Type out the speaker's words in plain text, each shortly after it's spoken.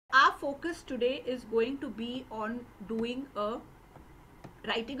our focus today is going to be on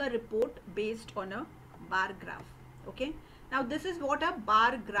writing a report based on a bar graph. Okay, now this is what a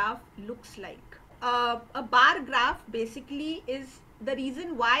bar graph looks like. A bar graph basically is, the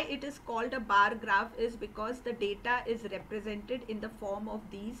reason why it is called a bar graph is because the data is represented in the form of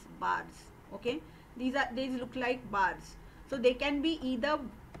these bars. Okay, these look like bars, so they can be either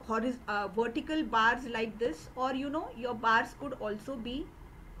vertical bars like this, or your bars could also be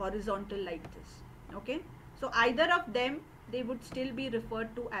horizontal like this. Okay, so either of them, they would still be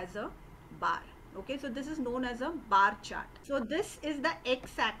referred to as a bar. Okay, so this is known as a bar chart. So this is the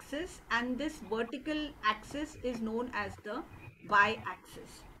x axis, and this vertical axis is known as the y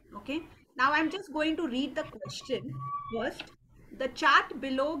axis. Okay, now I'm just going to read the question first. The chart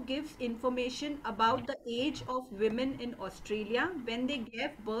below gives information about the age of women in Australia when they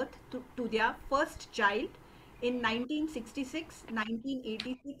gave birth to their first child in 1966,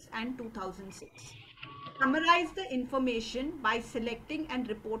 1986, and 2006. Summarize the information by selecting and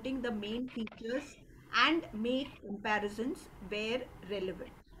reporting the main features and make comparisons where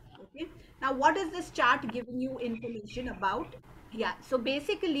relevant. Okay. Now, what is this chart giving you information about? Yeah, so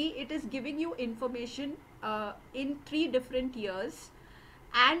basically it is giving you information in 3 different years,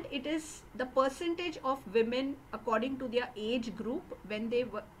 and it is the percentage of women according to their age group when they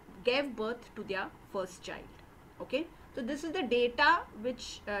gave birth to their first child. Okay, so this is the data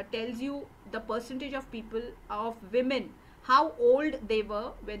which tells you the percentage of people, of women, how old they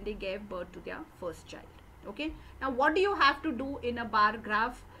were when they gave birth to their first child. Okay, now what do you have to do in a bar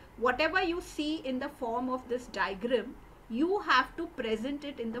graph? Whatever you see in the form of this diagram, you have to present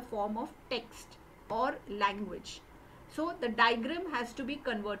it in the form of text or language. So the diagram has to be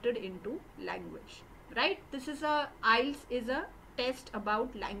converted into language, right? This is IELTS is a test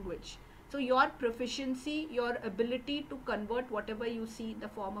about language. So your proficiency, your ability to convert whatever you see in the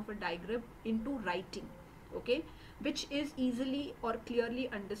form of a diagram into writing, okay, which is easily or clearly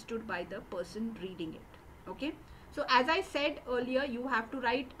understood by the person reading it. Okay, so as I said earlier, you have to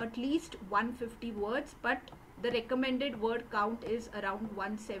write at least 150 words, but the recommended word count is around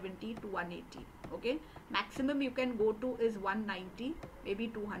 170 to 180. Okay, maximum you can go to is 190, maybe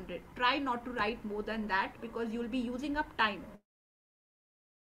 200. Try not to write more than that, because you will be using up time.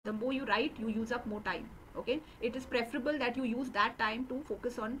 The more you write, you use up more time. Okay, it is preferable that you use that time to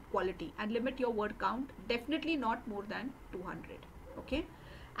focus on quality and limit your word count, definitely not more than 200. Okay,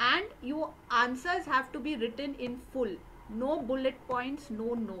 and your answers have to be written in full, no bullet points,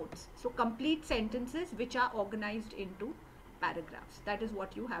 no notes. So complete sentences which are organized into paragraphs. That is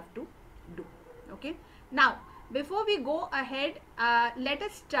what you have to do. Okay, now before we go ahead, let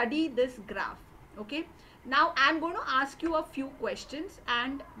us study this graph. Okay, now I'm going to ask you a few questions,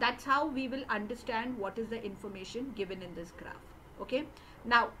 and that's how we will understand what is the information given in this graph. Okay,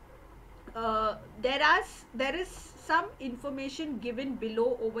 now there is some information given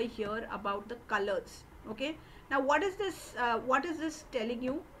below over here about the colors. Okay, now what is this telling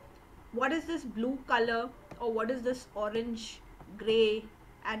you? What is this blue color, or what is this orange, gray,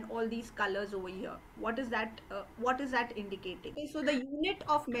 and all these colors over here? What is that indicating? Okay, so the unit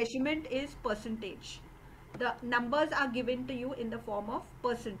of measurement is percentage. The numbers are given to you in the form of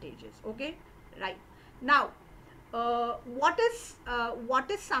percentages. Okay, right. Now what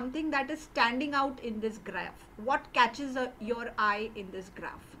is something that is standing out in this graph? What catches your eye in this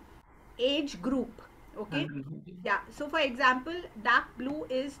graph? Age group. Okay, yeah, so for example, dark blue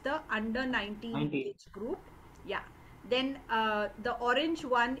is the under 19 age group. Yeah, then the orange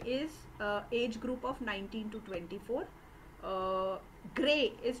one is age group of 19 to 24.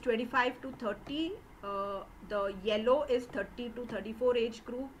 Gray is 25 to 30. The yellow is 30 to 34 age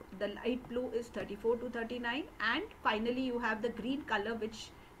group. The light blue is 34 to 39. And finally you have the green color,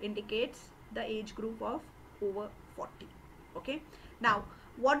 which indicates the age group of over 40. Okay, now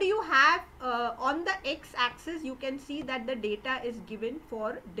what do you have on the x-axis? You can see that the data is given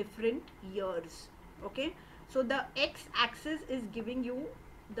for different years. Okay, so the x-axis is giving you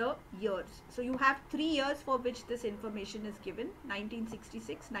the years. So you have 3 years for which this information is given: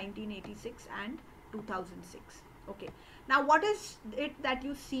 1966, 1986, and 2006. Okay, now what is it that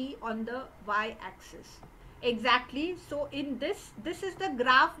you see on the y-axis? Exactly, so in this is the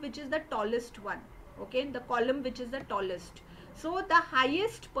graph which is the tallest one. Okay, the column which is the tallest. So the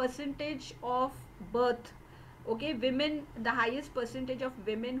highest percentage of birth, okay, women, the highest percentage of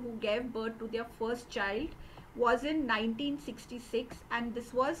women who gave birth to their first child was in 1966, and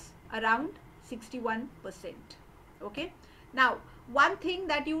this was around 61%. Okay, now one thing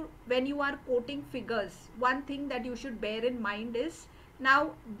that when you are quoting figures, one thing that you should bear in mind is,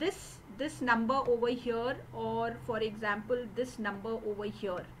 now this number over here, or for example this number over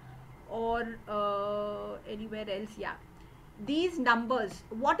here, or anywhere else. Yeah, these numbers,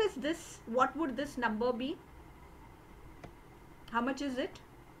 what is this, what would this number be? How much is it?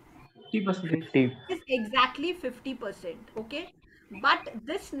 50%. 50. Is exactly 50%. Okay, but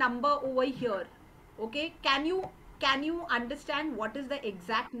this number over here, okay, can you understand what is the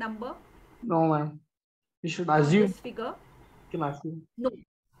exact number No, ma'am. We should of assume. this figure? Can assume. No.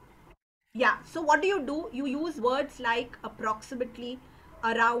 Yeah, so what do? You use words like approximately,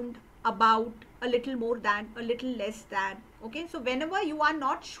 around, about, a little more than, a little less than. Okay, so whenever you are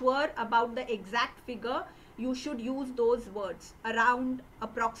not sure about the exact figure, you should use those words around,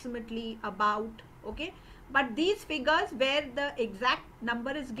 approximately, about. Okay, but these figures where the exact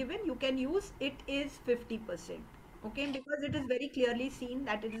number is given, you can use it is 50%. Okay, because it is very clearly seen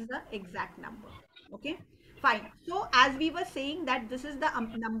that it is the exact number. Okay, fine. So as we were saying that this is the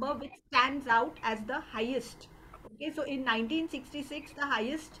number which stands out as the highest. Okay, so in 1966 the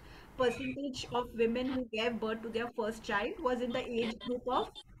highest percentage of women who gave birth to their first child was in the age group of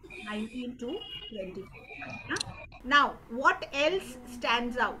 19 to 24. Yeah? Now what else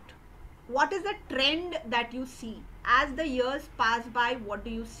stands out? What is the trend that you see as the years pass by? What do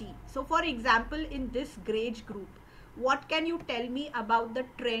you see? So for example, in this age group, what can you tell me about the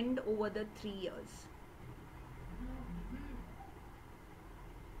trend over the 3 years?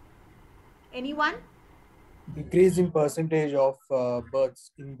 Anyone? Decreasing percentage of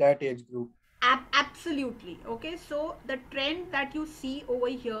births in that age group. Absolutely. Okay, so the trend that you see over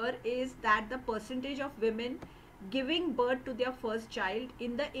here is that the percentage of women giving birth to their first child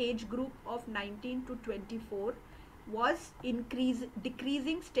in the age group of 19 to 24 was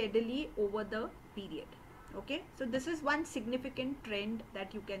decreasing steadily over the period. Okay, so this is one significant trend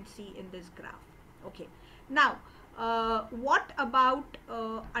that you can see in this graph. Okay, now what about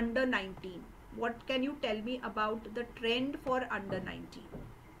under 19? What can you tell me about the trend for under 19?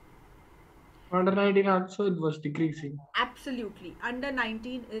 Under 19 also it was decreasing. Absolutely, under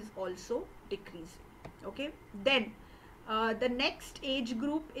 19 is also decreasing. Okay, then the next age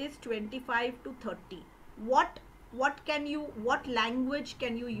group is 25 to 30. What language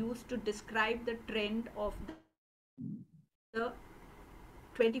can you use to describe the trend of the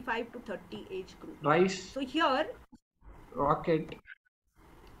 25 to 30 age group? So Rise, here, rocket.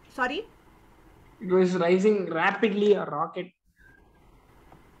 sorry. It was rising rapidly, a rocket.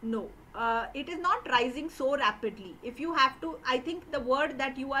 No, it is not rising so rapidly. If you have to, I think the word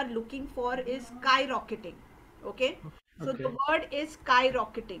that you are looking for is skyrocketing. Okay, so the Okay. word is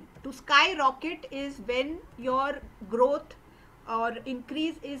skyrocketing. To skyrocket is when your growth or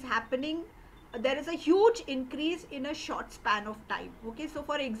increase is happening. There is a huge increase in a short span of time. Okay, so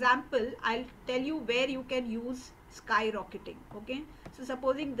for example, I'll tell you where you can use skyrocketing. Okay, so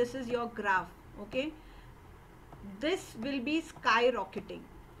supposing this is your graph. Okay, this will be skyrocketing,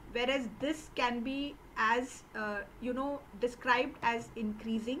 whereas this can be as described as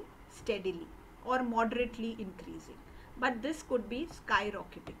increasing steadily or moderately increasing, but this could be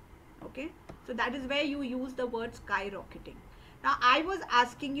skyrocketing. Okay, so that is where you use the word skyrocketing. Now I was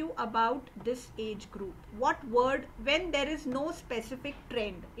asking you about this age group. What word, when there is no specific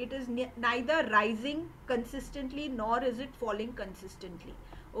trend, it is neither rising consistently nor is it falling consistently.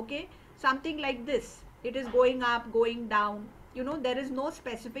 Okay, something like this, it is going up, going down, there is no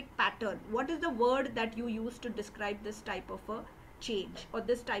specific pattern. What is the word that you use to describe this type of a change or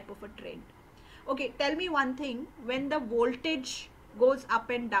this type of a trend? Okay, tell me one thing, when the voltage goes up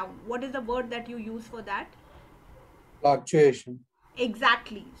and down, what is the word that you use for that? Fluctuation.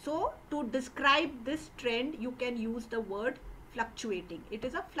 Exactly. So to describe this trend, you can use the word fluctuating. It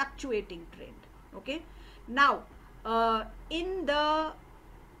is a fluctuating trend. Okay. Now, in the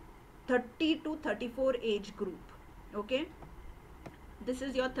 30 to 34 age group, okay, this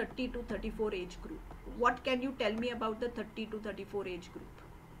is your 30 to 34 age group. What can you tell me about the 30 to 34 age group?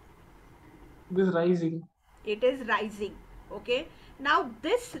 It is rising. It is rising. Okay, now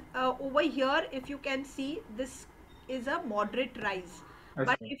this over here, if you can see, this is a moderate rise, Yes,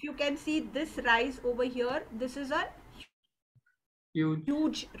 but sir. if you can see this rise over here, this is a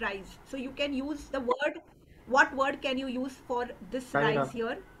huge rise. So you Huge. can use the word, what word can you use for this rise here?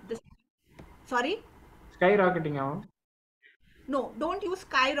 Skyrocket. This, sorry. Skyrocketing out. No, don't use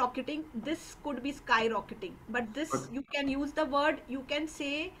skyrocketing. This could be skyrocketing. But this, Okay. you can use the word, you can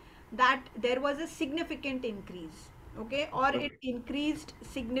say that there was a significant increase. Okay, or it Okay. increased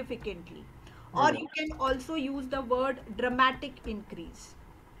significantly. Or Okay. you can also use the word dramatic increase.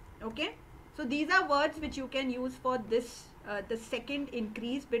 Okay, so these are words which you can use for this, the second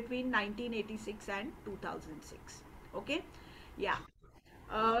increase between 1986 and 2006. Okay, yeah.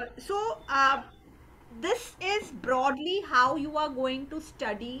 So this is broadly how you are going to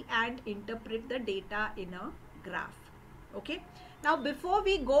study and interpret the data in a graph. Okay. Now, before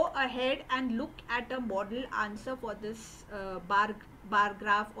we go ahead and look at a model answer for this bar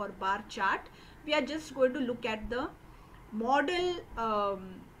graph or bar chart, we are just going to look at the model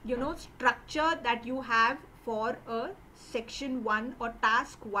structure that you have for a section 1 or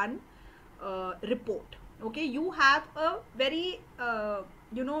task 1 report. Okay, you have a very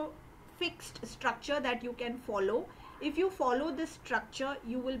fixed structure that you can follow. If you follow this structure,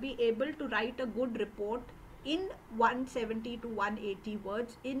 you will be able to write a good report in 170 to 180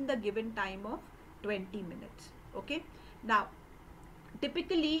 words in the given time of 20 minutes. Okay, now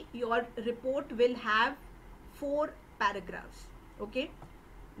typically your report will have 4 paragraphs. Okay,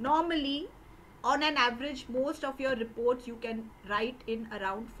 normally on an average most of your reports you can write in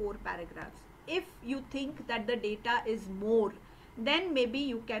around 4 paragraphs. If you think that the data is more, then maybe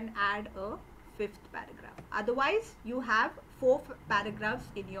you can add a 5th paragraph. Otherwise you have 4 paragraphs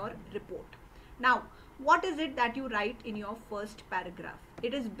in your report. Now, what is it that you write in your first paragraph?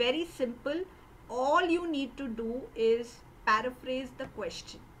 It is very simple. All you need to do is paraphrase the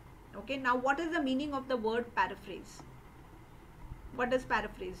question. Okay, now what is the meaning of the word paraphrase? What does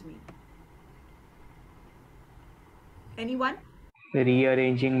paraphrase mean? Anyone?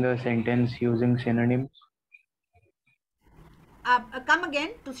 Rearranging the sentence using synonyms. Come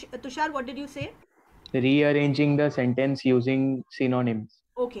again. Tushar, what did you say? Rearranging the sentence using synonyms.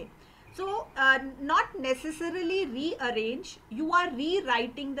 Okay. So, not necessarily rearrange. You are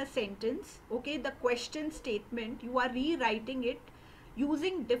rewriting the sentence. Okay. The question statement, you are rewriting it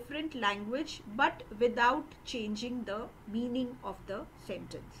using different language but without changing the meaning of the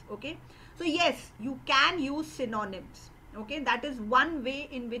sentence. Okay. So, yes, you can use synonyms. Okay. That is one way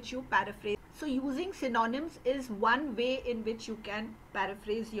in which you paraphrase. So, using synonyms is one way in which you can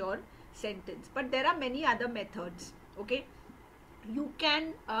paraphrase your sentence. But there are many other methods. Okay. You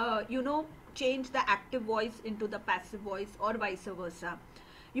can change the active voice into the passive voice or vice versa.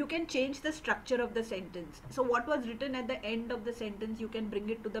 You can change the structure of the sentence. So what was written at the end of the sentence, you can bring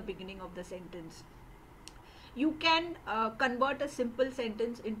it to the beginning of the sentence. You can convert a simple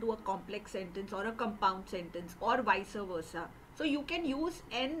sentence into a complex sentence or a compound sentence or vice versa. So you can use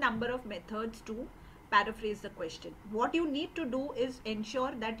n number of methods to paraphrase the question. What you need to do is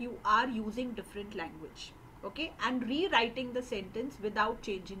ensure that you are using different language. Okay, and rewriting the sentence without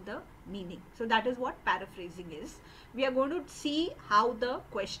changing the meaning. So that is what paraphrasing is. We are going to see how the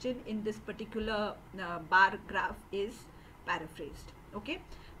question in this particular bar graph is paraphrased. Okay,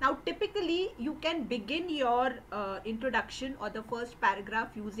 now typically you can begin your introduction or the first paragraph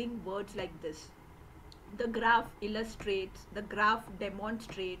using words like this: the graph illustrates, the graph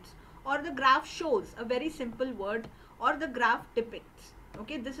demonstrates, or the graph shows, a very simple word, or the graph depicts.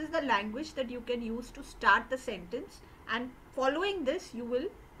 Okay, this is the language that you can use to start the sentence, and following this you will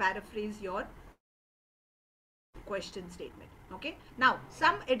paraphrase your question statement. Okay, now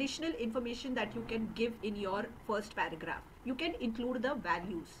some additional information that you can give in your first paragraph. You can include the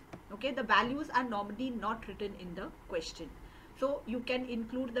values. Okay, the values are normally not written in the question, so you can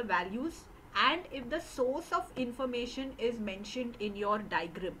include the values. And if the source of information is mentioned in your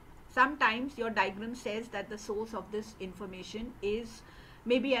diagram, sometimes your diagram says that the source of this information is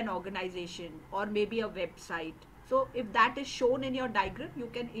maybe an organization or maybe a website. So if that is shown in your diagram, you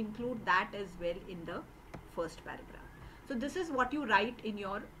can include that as well in the first paragraph. So this is what you write in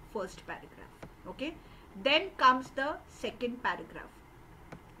your first paragraph. Okay, then comes the second paragraph.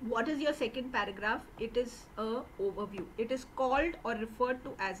 What is your second paragraph? It is a overview. It is called or referred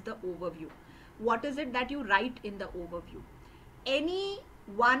to as the overview. What is it that you write in the overview? Any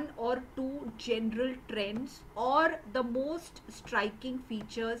one or two general trends or the most striking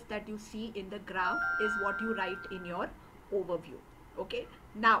features that you see in the graph is what you write in your overview. Okay,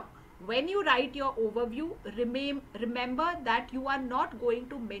 now when you write your overview, remember that you are not going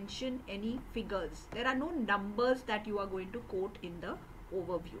to mention any figures. There are no numbers that you are going to quote in the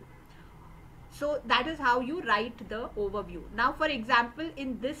overview. So that is how you write the overview. Now for example,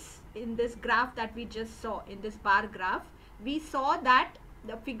 in this graph that we just saw, in this bar graph, we saw that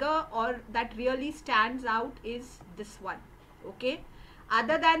the figure or that really stands out is this one. Okay,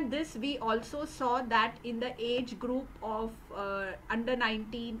 other than this, we also saw that in the age group of under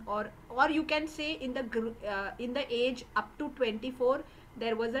 19 or you can say in the age up to 24,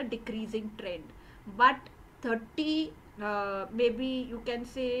 there was a decreasing trend, but 30 maybe you can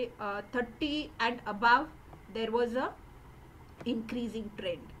say 30 and above, there was a increasing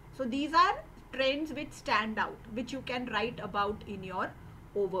trend. So these are trends which stand out, which you can write about in your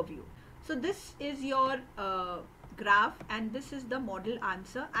overview. So this is your graph, and this is the model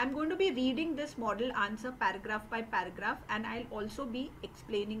answer. I'm going to be reading this model answer paragraph by paragraph, and I'll also be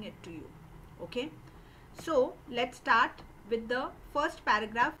explaining it to you. Okay, so let's start with the first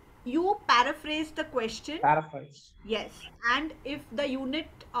paragraph. You paraphrase the question. Paraphrase. Yes, and if the unit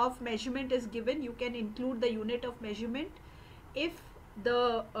of measurement is given, you can include the unit of measurement. If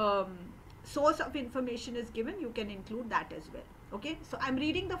the source of information is given, you can include that as well. Okay, so I'm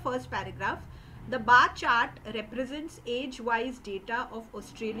reading the first paragraph. The bar chart represents age-wise data of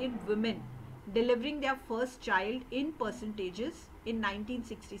Australian women delivering their first child in percentages in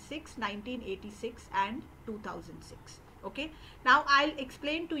 1966, 1986 and 2006. Okay, now I'll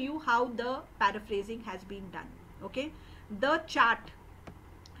explain to you how the paraphrasing has been done. Okay, the chart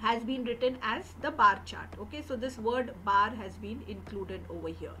has been written as the bar chart. Okay, so this word bar has been included over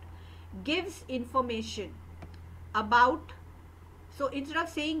here. Gives information about, so instead of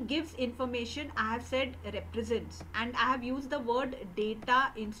saying gives information, I have said represents, and I have used the word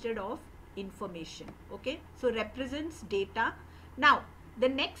data instead of information. Okay, so represents data. Now the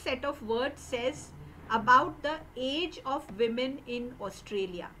next set of words says about the age of women in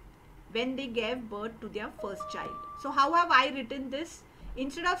Australia when they gave birth to their first child. So how have I written this?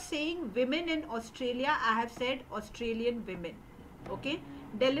 Instead of saying women in Australia, I have said Australian women. Okay,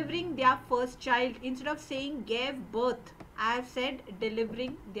 delivering their first child, instead of saying gave birth, I have said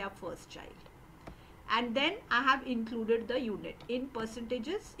delivering their first child. And then I have included the unit in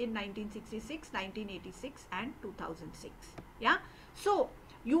percentages in 1966, 1986 and 2006. Yeah, so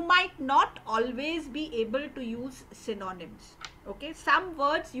you might not always be able to use synonyms. Okay, some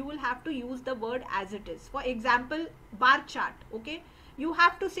words you will have to use the word as it is. For example, bar chart. Okay, you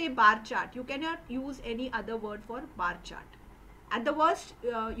have to say bar chart. You cannot use any other word for bar chart. At the worst,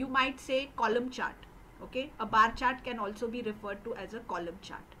 you might say column chart. Okay, a bar chart can also be referred to as a column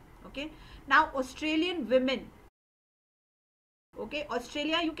chart. Okay, now Australian women. Okay,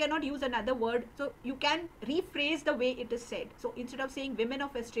 Australia, you cannot use another word, so you can rephrase the way it is said. So instead of saying women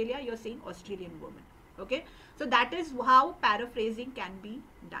of Australia, you're saying Australian women. Okay, so that is how paraphrasing can be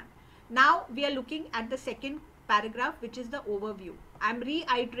done. Now we are looking at the second paragraph, which is the overview. I'm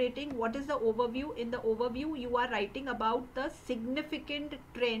reiterating what is the overview. In the overview, you are writing about the significant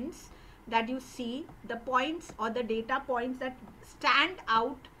trends that you see, the points or the data points that stand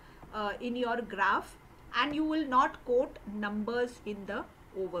out in your graph, and you will not quote numbers in the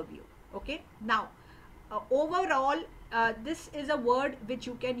overview. Okay, now overall, this is a word which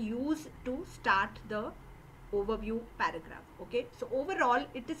you can use to start the overview paragraph. Okay, so overall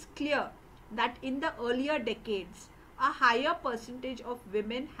it is clear that in the earlier decades, a higher percentage of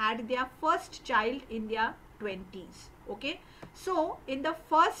women had their first child in their 20s. Okay, so in the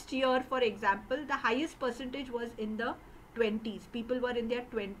first year, for example, the highest percentage was in the 20s. People were in their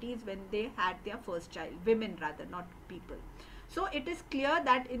 20s when they had their first child. Women rather, not people. So it is clear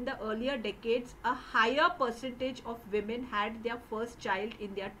that in the earlier decades, a higher percentage of women had their first child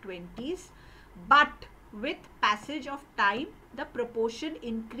in their 20s. But with passage of time, the proportion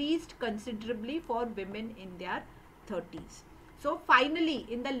increased considerably for women in their 30s. So finally,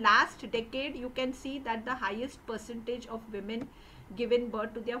 in the last decade, you can see that the highest percentage of women giving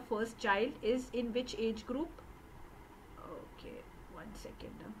birth to their first child is in which age group? Okay, 1 second.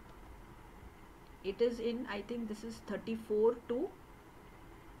 It is in, I think this is 34 to,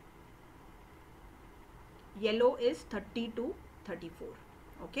 yellow is 30 to 34.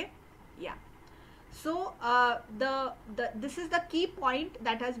 Okay, yeah. So this is the key point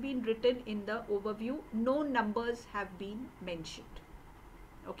that has been written in the overview. No numbers have been mentioned.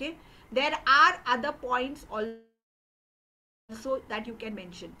 Okay, there are other points also that you can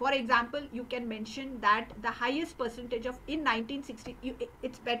mention. For example, you can mention that the highest percentage of in 1960,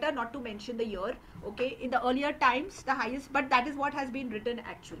 it's better not to mention the year. Okay, in the earlier times the highest, but that is what has been written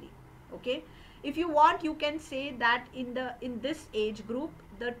actually. Okay, if you want, you can say that in this age group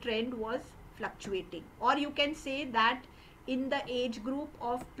the trend was fluctuating, or you can say that in the age group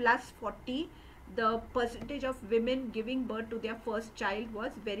of plus 40, the percentage of women giving birth to their first child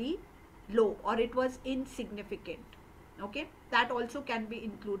was very low, or it was insignificant. Okay, that also can be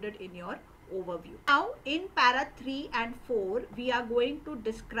included in your overview. Now in para 3 and 4, we are going to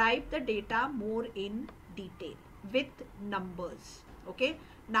describe the data more in detail with numbers. Okay,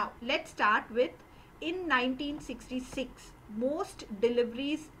 now let's start with in 1966, most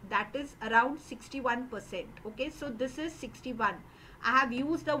deliveries, that is around 61%. Okay, so this is 61. I have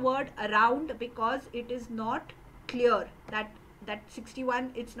used the word around because it is not clear that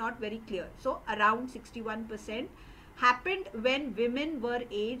 61, it's not very clear. So around 61% happened when women were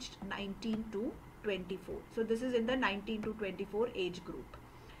aged 19 to 24. So this is in the 19 to 24 age group.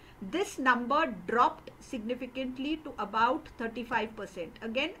 this number dropped significantly to about 35%.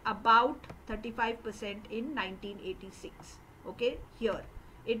 Again, about 35% in 1986. Okay, here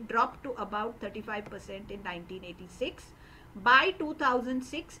it dropped to about 35% in 1986. By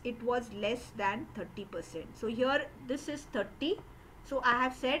 2006, it was less than 30%. So here this is 30. So I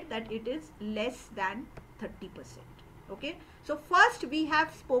have said that it is less than 30%. Okay, so first we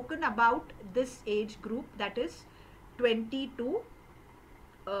have spoken about this age group, that is 20 to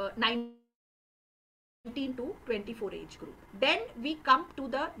 19 to 24 age group. Then we come to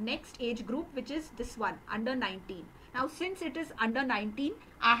the next age group, which is this one, under 19. Now since it is under 19,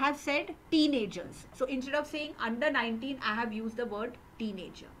 I have said teenagers. So instead of saying under 19, I have used the word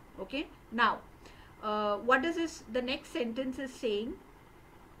teenager. Okay, now what is this? The next sentence is saying,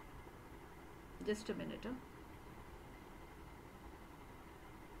 just a minute.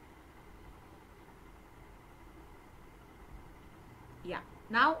 Yeah,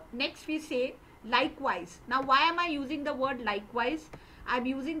 now next we say likewise. Now why am I using the word likewise? I am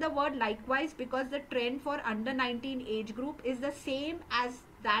using the word likewise because the trend for under 19 age group is the same as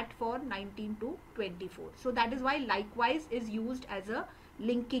that for 19 to 24. So that is why likewise is used as a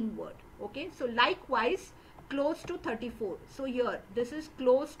linking word. Okay, so likewise close to 34. So here this is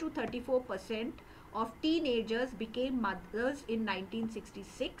close to 34% of teenagers became mothers in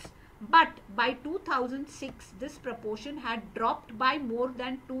 1966. But by 2006, this proportion had dropped by more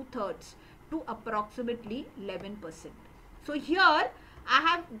than 2/3 to approximately 11%. So here I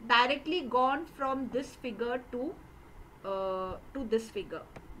have directly gone from this figure to this figure.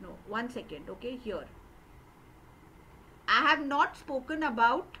 No, one second. Okay, here I have not spoken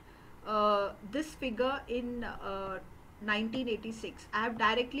about this figure in 1986. I have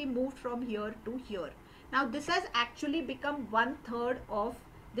directly moved from here to here. Now this has actually become 1/3 of,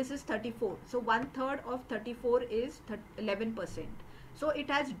 this is 34. So 1/3 of 34 is 11%. So it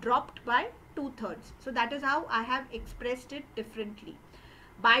has dropped by 2/3. So that is how I have expressed it differently.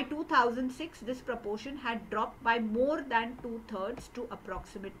 By 2006, this proportion had dropped by more than 2/3 to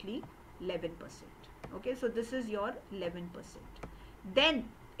approximately 11%. Okay, so this is your 11%. Then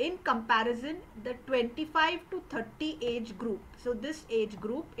in comparison, the 25 to 30 age group, so this age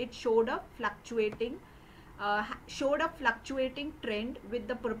group, it showed a fluctuating trend, with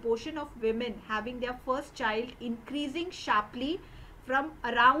the proportion of women having their first child increasing sharply from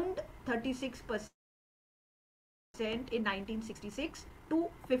around 36% in 1966 to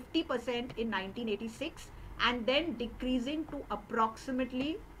 50% in 1986, and then decreasing to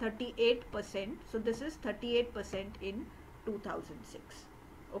approximately 38%. So this is 38% in 2006.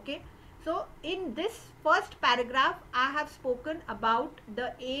 Okay, so in this first paragraph, I have spoken about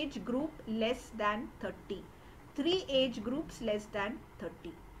the age group less than 30. 3 age groups less than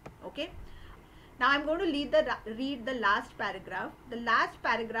 30. Okay, now I'm going to read the last paragraph. The last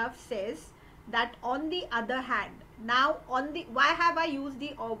paragraph says that on the other hand, now why have I used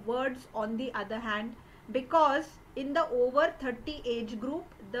the words on the other hand? Because in the over 30 age group,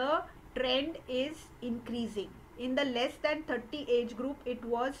 the trend is increasing. In the less than 30 age group, it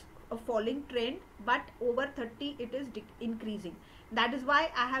was a falling trend, but over 30 it is increasing. That is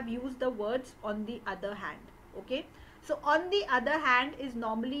why I have used the words on the other hand. Okay, so on the other hand is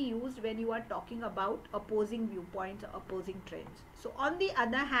normally used when you are talking about opposing viewpoints or opposing trends. So on the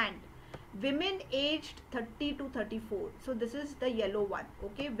other hand, women aged 30 to 34, so this is the yellow one.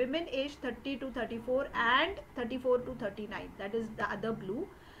 Okay, women aged 30 to 34 and 34 to 39, that is the other blue,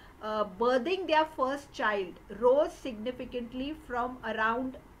 birthing their first child rose significantly from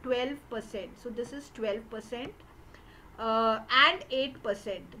around 12%. So this is 12%. And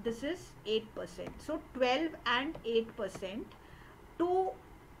 8%. This is 8%. So 12 and 8% to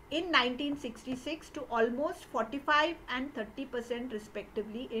in 1966 to almost 45 and 30%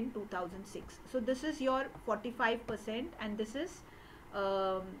 respectively in 2006. So this is your 45% and this is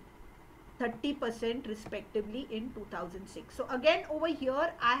 30% respectively in 2006. So again over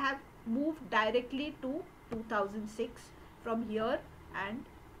here I have moved directly to 2006 from here and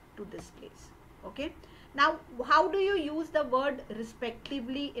to this place. Okay. Now, how do you use the word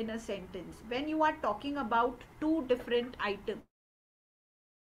respectively in a sentence? When you are talking about two different items.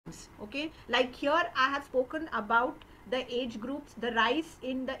 Okay, like here I have spoken about the age groups, the rise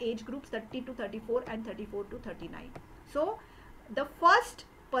in the age groups 30 to 34 and 34 to 39. So, the first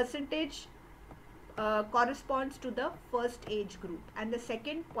percentage corresponds to the first age group and the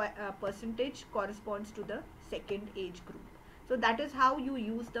second percentage corresponds to the second age group. So, that is how you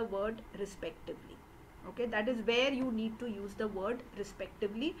use the word respectively. Okay, that is where you need to use the word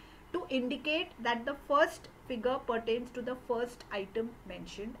respectively to indicate that the first figure pertains to the first item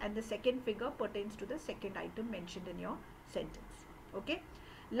mentioned and the second figure pertains to the second item mentioned in your sentence. Okay,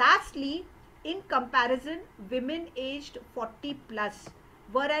 Lastly, in comparison, women aged 40 plus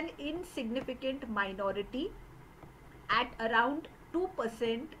were an insignificant minority at around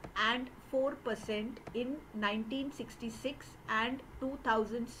 2% and 4% in 1966 and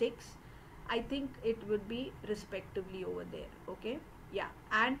 2006. I think it would be respectively over there. Okay, yeah,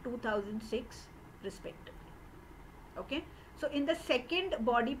 and 2006 respectively. Okay, so in the second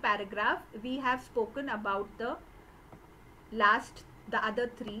body paragraph we have spoken about the other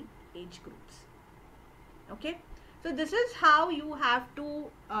three age groups. Okay, so this is how you have to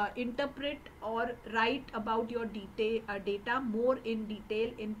interpret or write about your data more in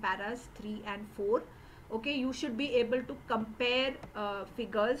detail in paras 3 and 4. Okay, you should be able to compare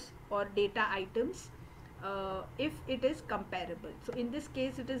figures or data items if it is comparable. So in this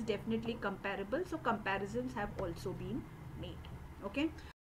case it is definitely comparable, so comparisons have also been made. Okay,